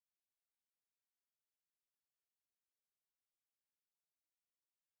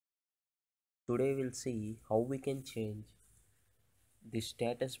Today we'll see how we can change the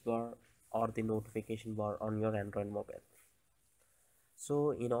status bar or the notification bar on your Android mobile.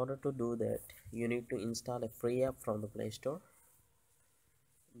 So in order to do that, you need to install a free app from the Play Store.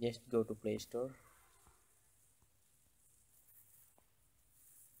 Just go to Play Store.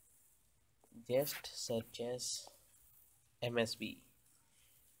 Just search as MSB.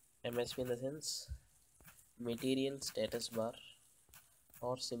 MSB in the sense Material Status Bar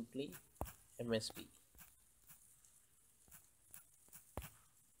or simply MSB.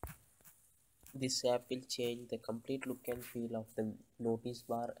 This app will change the complete look and feel of the notice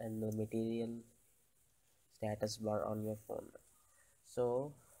bar and the material status bar on your phone.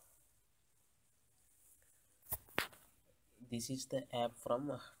 So this is the app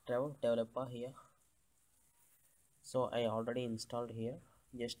from Travel Developer here. So I already installed here.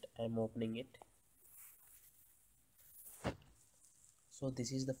 Just I'm opening it. So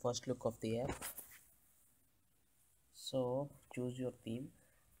this is the first look of the app. So choose your theme,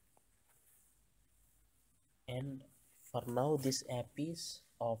 and for now this app is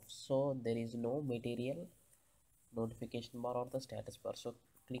off, so there is no material notification bar or the status bar. So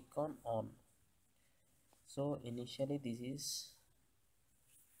click on. So initially this is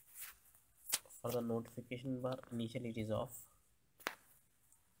for the notification bar. Initially it is off,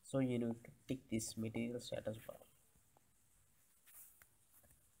 so you need to tick this material status bar.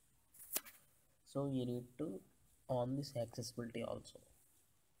 So you need to on this accessibility also.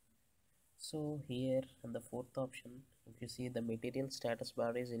 So here in the fourth option, if you see the material status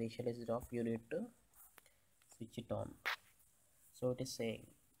bar is initially off, you need to switch it on. So it is saying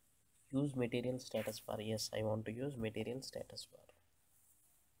use material status bar. Yes, I want to use material status bar.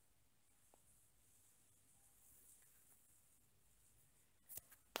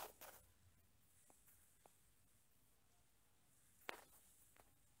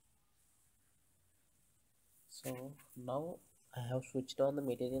 So now I have switched on the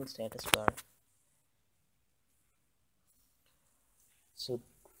material status bar. So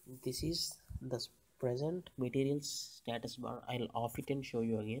this is the present material status bar. I'll off it and show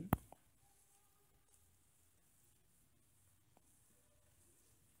you again.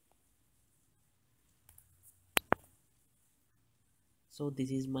 So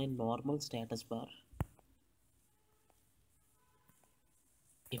this is my normal status bar.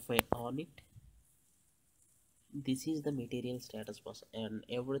 If I on it, this is the material status bar, and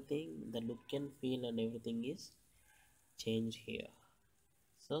everything, the look and feel and everything is changed here.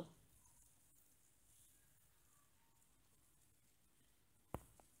 So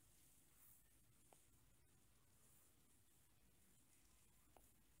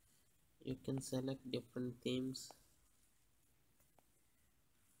you can select different themes.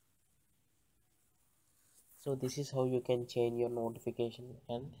 So this is how you can change your notification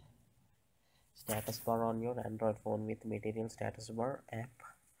and status bar on your Android phone with material status bar app.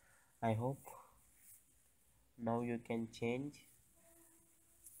 I hope now you can change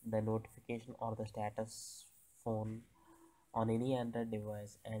the notification or the status phone on any Android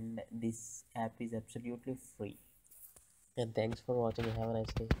device, and this app is absolutely free. And thanks for watching. Have a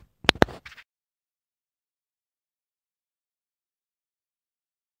nice day.